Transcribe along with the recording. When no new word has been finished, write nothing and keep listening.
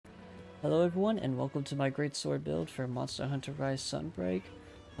Hello everyone, and welcome to my great sword build for Monster Hunter Rise Sunbreak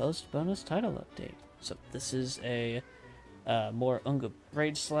post-bonus title update. So this is a more Unga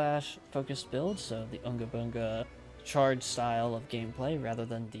Raid Slash focused build, so the Unga Bunga charge style of gameplay rather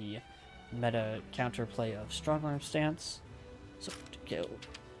than the meta counterplay of strong arm stance. So to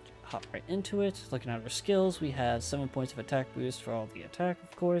hop right into it, looking at our skills, we have 7 points of attack boost for all the attack,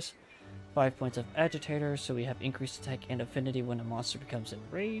 of course, 5 points of agitator, so we have increased attack and affinity when a monster becomes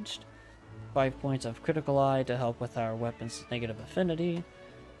enraged, 5 points of critical eye to help with our weapon's negative affinity.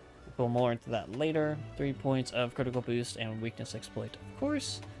 We'll go more into that later. 3 points of critical boost and weakness exploit, of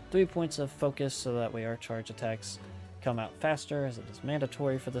course. 3 points of focus so that way our charge attacks come out faster, as it is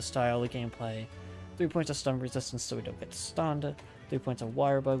mandatory for this style of gameplay. 3 points of stun resistance so we don't get stunned. 3 points of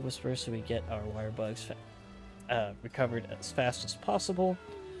wire bug whisper so we get our wire bugs recovered as fast as possible.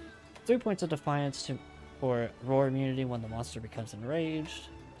 3 points of defiance for roar immunity when the monster becomes enraged.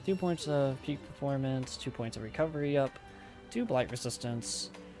 2 points of peak performance, 2 points of recovery up, 2 blight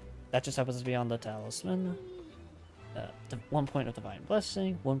resistance. That just happens to be on the talisman. 1 point of divine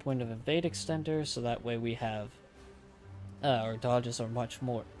blessing, 1 point of evade extender, so that way we have our dodges are much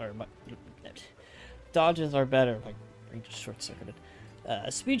more, dodges are better. My brain just short-circuited.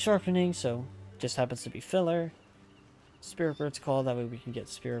 Speed sharpening, so just happens to be filler. Spirit Bird's Call, that way we can get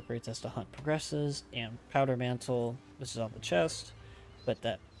Spirit Birds as the hunt progresses, and Powder Mantle, which is on the chest, but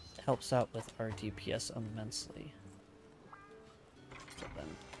that helps out with our DPS immensely. So then,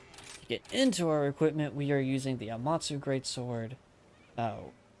 to get into our equipment, we are using the Amatsu Greatsword.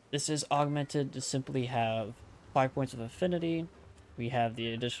 This is augmented to simply have 5 points of affinity. We have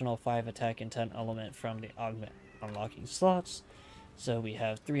the additional 5 attack and 10 element from the augment unlocking slots. So we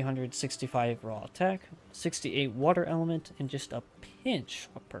have 365 raw attack, 68 water element, and just a pinch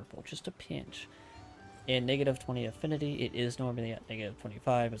of purple, just a pinch. And negative 20 affinity, it is normally at negative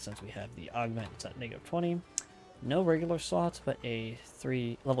 25, but since we have the augment, it's at negative 20. No regular slots, but a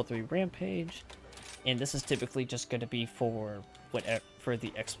level 3 rampage. And this is typically just going to be for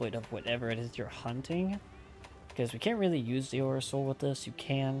the exploit of whatever it is you're hunting. Because we can't really use the Aura Soul with this. You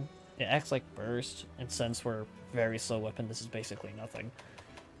can. It acts like burst, and since we're very slow weapon, this is basically nothing.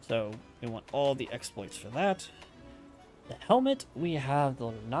 So we want all the exploits for that. The helmet, we have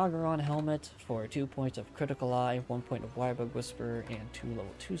the Nagaron helmet for 2 points of critical eye, 1 point of wirebug whisper, and 2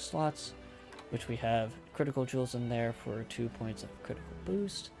 level 2 slots, which we have critical jewels in there for 2 points of critical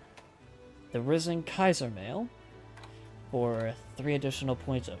boost. The Risen Kaiser Mail for 3 additional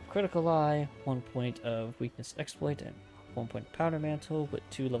points of critical eye, 1 point of weakness exploit, and 1 point of powder mantle with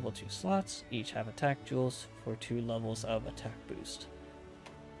 2 level 2 slots. Each have attack jewels for 2 levels of attack boost.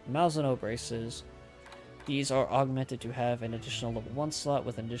 Malzeno braces. These are augmented to have an additional level 1 slot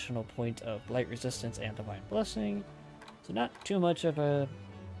with an additional point of blight resistance and divine blessing. So not too much of a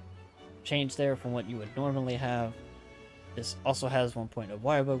change there from what you would normally have. This also has 1 point of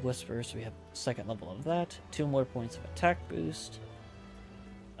wirebug whisper, so we have second level of that. 2 more points of attack boost.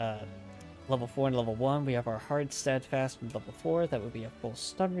 Level 4 and level 1, we have our hard steadfast in level 4, that would be a full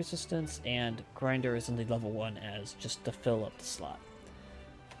stun resistance, and grinder is in the level 1 as just to fill up the slot.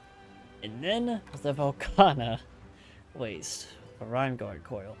 And then the Volcana waist, a Rhyme Guard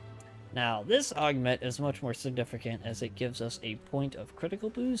coil. Now this augment is much more significant as it gives us a point of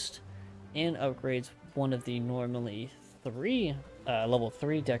critical boost and upgrades one of the normally level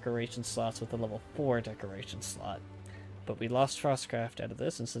 3 decoration slots with a level 4 decoration slot. But we lost Frostcraft out of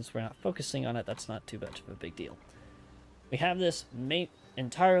this, and since we're not focusing on it, that's not too much of a big deal. We have this made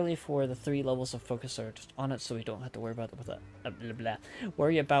entirely for the 3 levels of focus that are just on it, so we don't have to worry about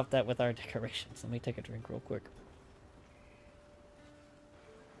that with our decorations. Let me take a drink real quick.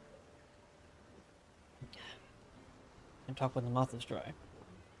 And talk when the mouth is dry.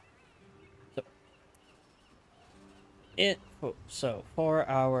 So for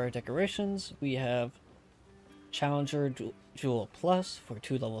our decorations, we have Challenger Jewel Plus for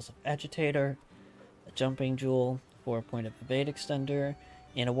 2 levels of Agitator, a Jumping Jewel for a point of Evade Extender,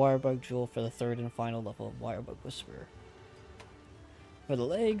 and a Wirebug Jewel for the 3rd and final level of Wirebug Whisperer. For the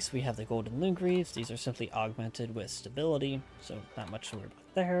legs, we have the Golden Loon Greaves. These are simply augmented with stability, so not much to worry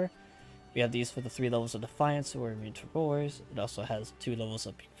about there. We have these for the 3 levels of Defiance, so we're immune to roars. It also has 2 levels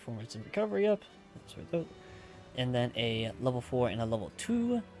of performance and recovery up. And then a level 4 and a level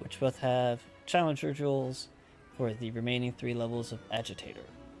 2, which both have Challenger Jewels for the remaining 3 levels of Agitator.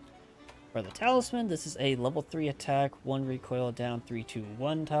 For the Talisman, this is a level 3 attack, 1 recoil down,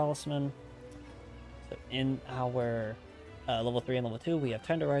 3-2-1 Talisman. So in our level 3 and level 2, we have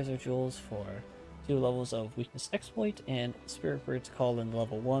Tenderizer Jewels for 2 levels of Weakness Exploit, and Spirit Bird's Call in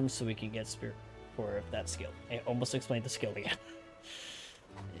level 1, so we can get Spirit for that skill. I almost explained the skill again.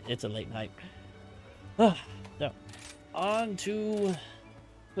 It's a late night. So, on to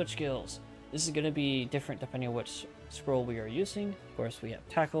switch skills. This is going to be different depending on which scroll we are using. Of course, we have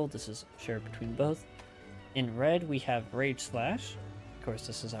Tackle. This is shared between both. In red, we have Rage Slash. Of course,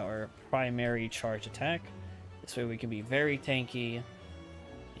 this is our primary charge attack. This way we can be very tanky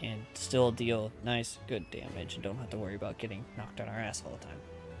and still deal nice, good damage and don't have to worry about getting knocked on our ass all the time.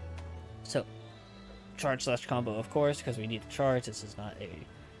 So, charge slash combo, of course, because we need to charge. This is not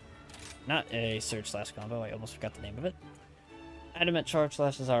a surge slash combo. I almost forgot the name of it. Adamant charge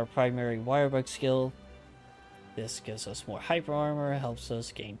slash is our primary wire bug skill. This gives us more hyper armor, helps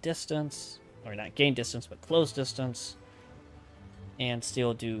us gain distance, or not gain distance, but close distance, and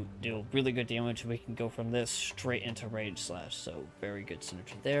still do really good damage. We can go from this straight into Rage Slash, so very good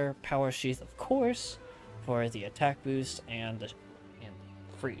synergy there. Power Sheath, of course, for the attack boost and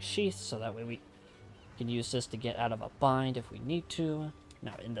free sheath, so that way we can use this to get out of a bind if we need to.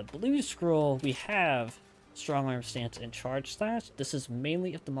 Now, in the blue scroll, we have Strong Arm Stance and Charge Slash. This is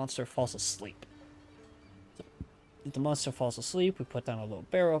mainly if the monster falls asleep. So, if the monster falls asleep, we put down a little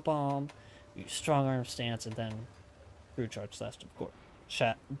barrel bomb, use Strong Arm Stance, and then through Charge Slash, of course.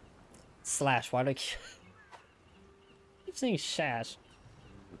 Slash, why do I keep saying shash?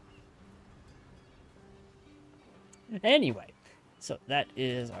 Anyway, so that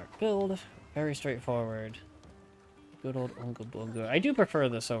is our build. Very straightforward. Good old Unga Bunga. I do prefer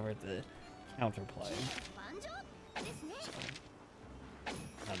this over the counterplay. So,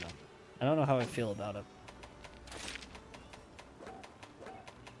 I don't know. I don't know how I feel about it.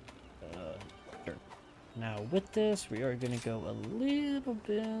 Sure. Now with this, we are going to go a little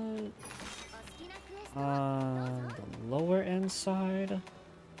bit on the lower end side.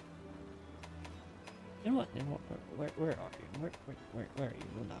 You know what? Where are you? Where are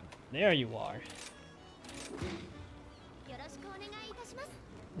you? No. There you are.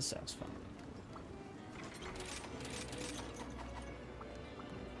 This sounds fun.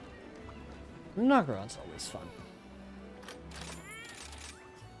 Nagaron's always fun.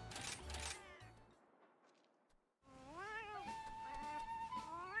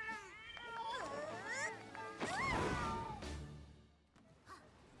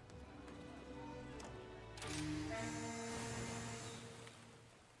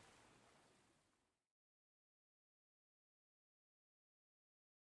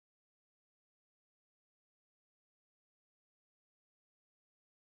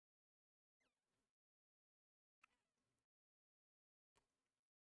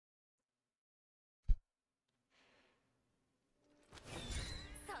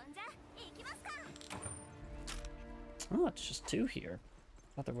 Oh, it's just 2 here.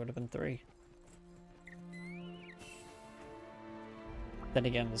 I thought there would have been 3. Then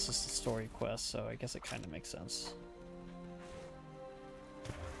again, this is the story quest, so I guess it kind of makes sense.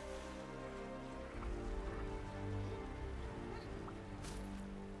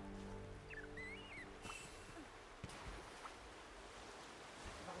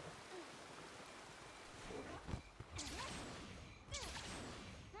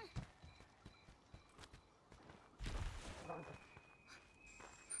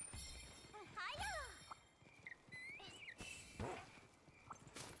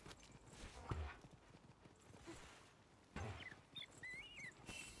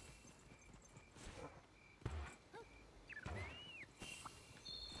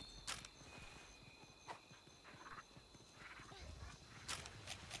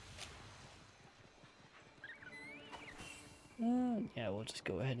 Yeah, we'll just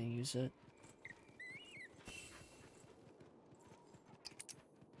go ahead and use it.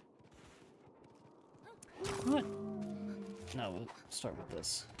 What? No, we'll start with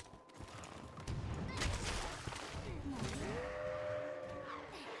this.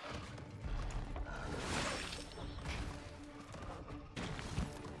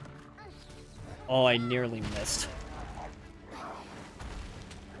 Oh, I nearly missed.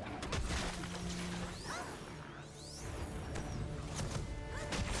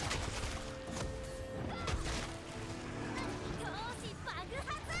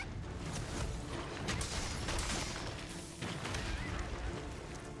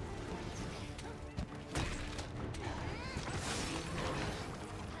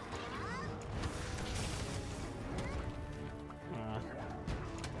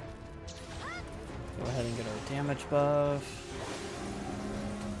 Go ahead and get our damage buff.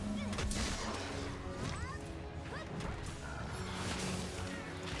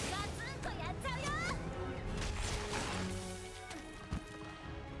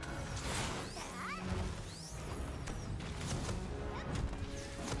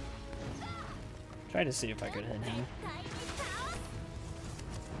 Try to see if I could hit him.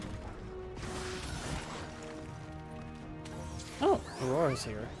 Aurora's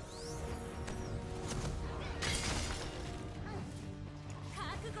here.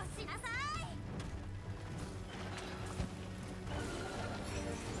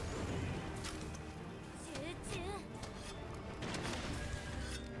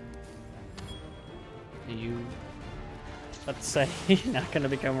 Are you, let's say, not going to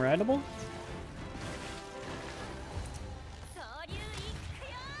become rideable?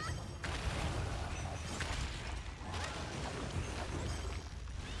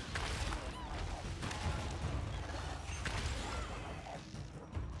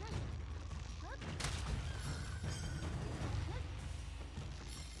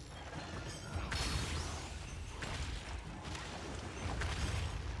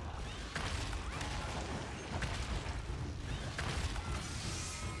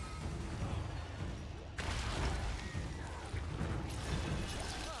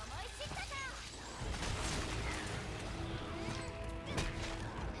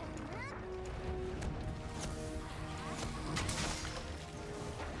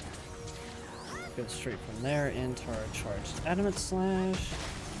 Go straight from there into our charged adamant slash.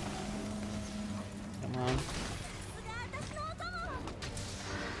 Come on.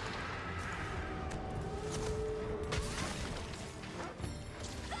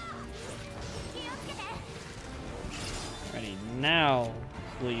 Ready now,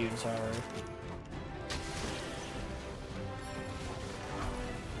 we'll use our.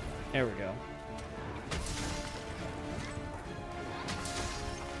 There we go.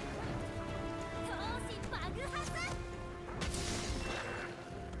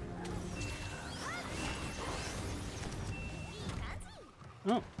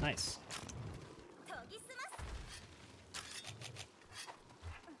 Oh, nice.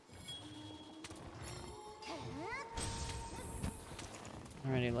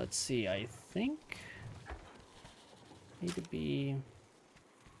 Alrighty, let's see. I think need to be.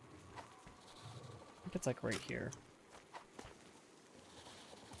 I think it's like right here.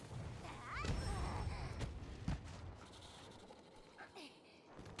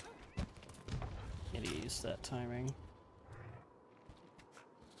 Need to use that timing.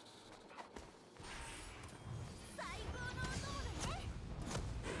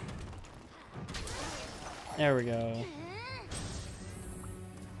 There we go.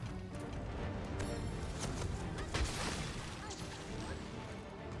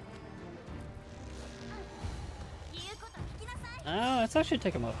 Oh, let's actually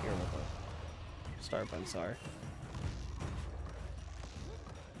take him up here with a Star Bensar.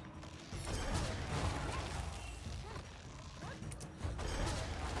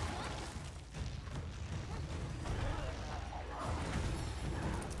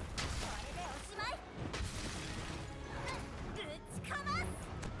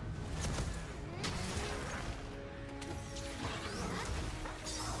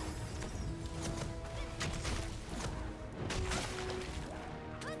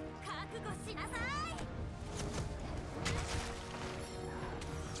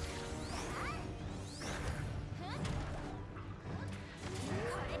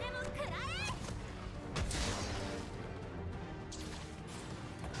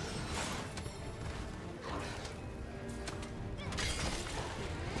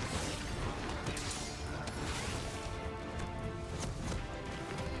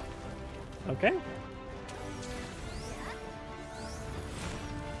 Okay.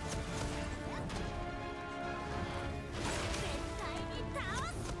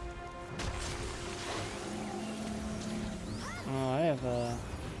 Oh, I have a...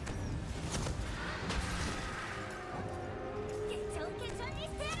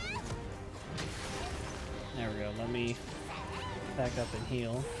 There we go. Let me back up and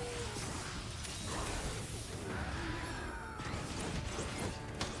heal.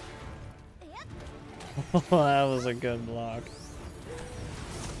 That was a good block.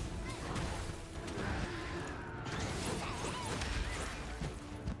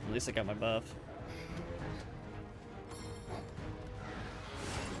 At least I got my buff.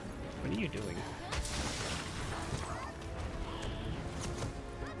 What are you doing?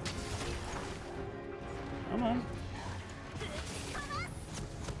 Come on.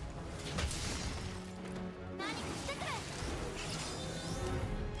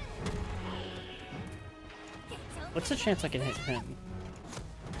 What's the chance I can hit him?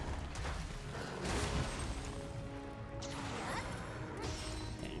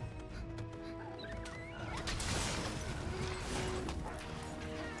 Okay.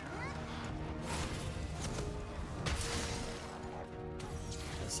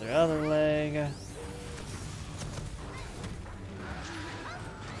 That's their other leg.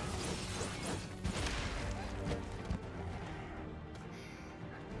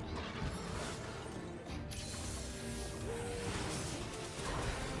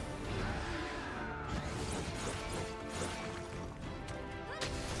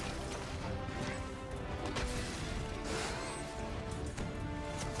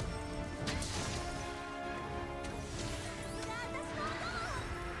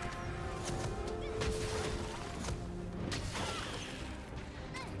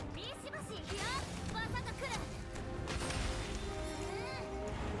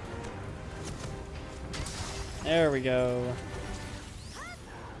 There we go.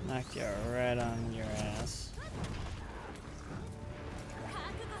 Knocked you right on your ass.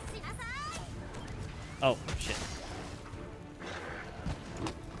 Oh, shit.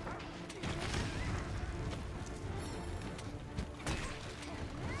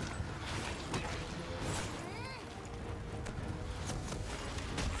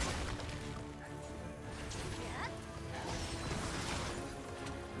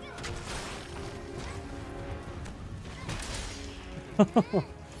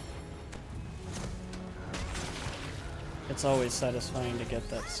 It's always satisfying to get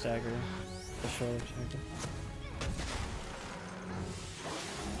that stagger, the shoulder stagger.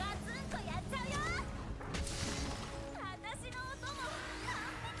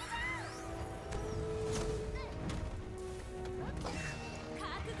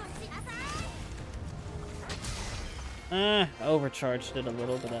 Overcharged it a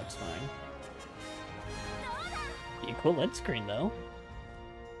little, but that's fine. Be a cool end screen though.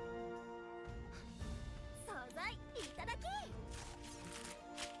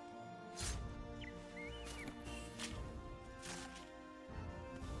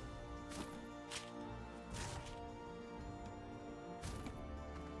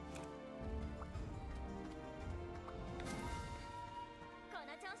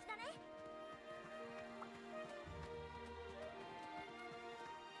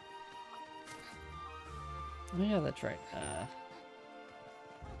 Oh yeah, that's right.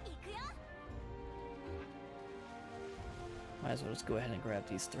 Might as well just go ahead and grab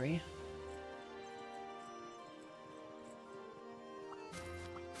these three.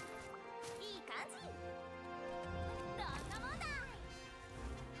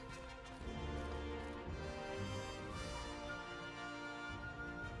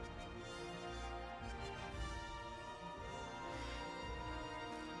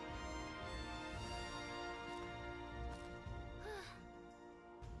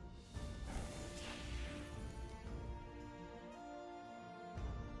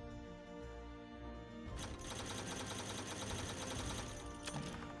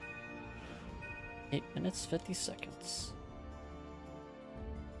 Eight minutes, 50 seconds.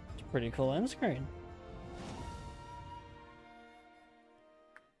 It's a pretty cool end screen.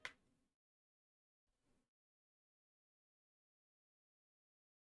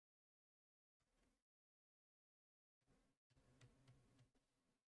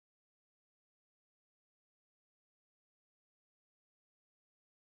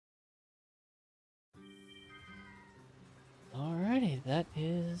 Alrighty, that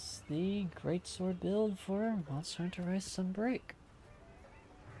is the greatsword build for Monster Hunter Rise Sunbreak.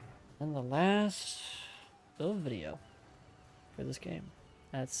 And the last build video for this game.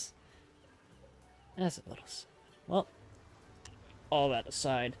 That's a little sad. Well, all that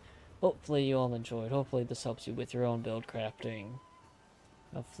aside, hopefully you all enjoyed. Hopefully this helps you with your own build crafting.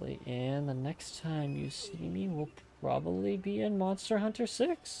 Hopefully, and the next time you see me will probably be in Monster Hunter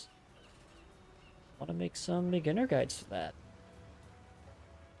 6. I want to make some beginner guides for that.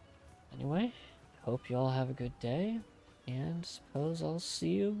 Anyway, hope you all have a good day, and suppose I'll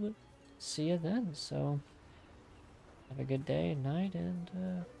see you then. So, have a good day and night, and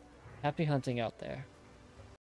happy hunting out there.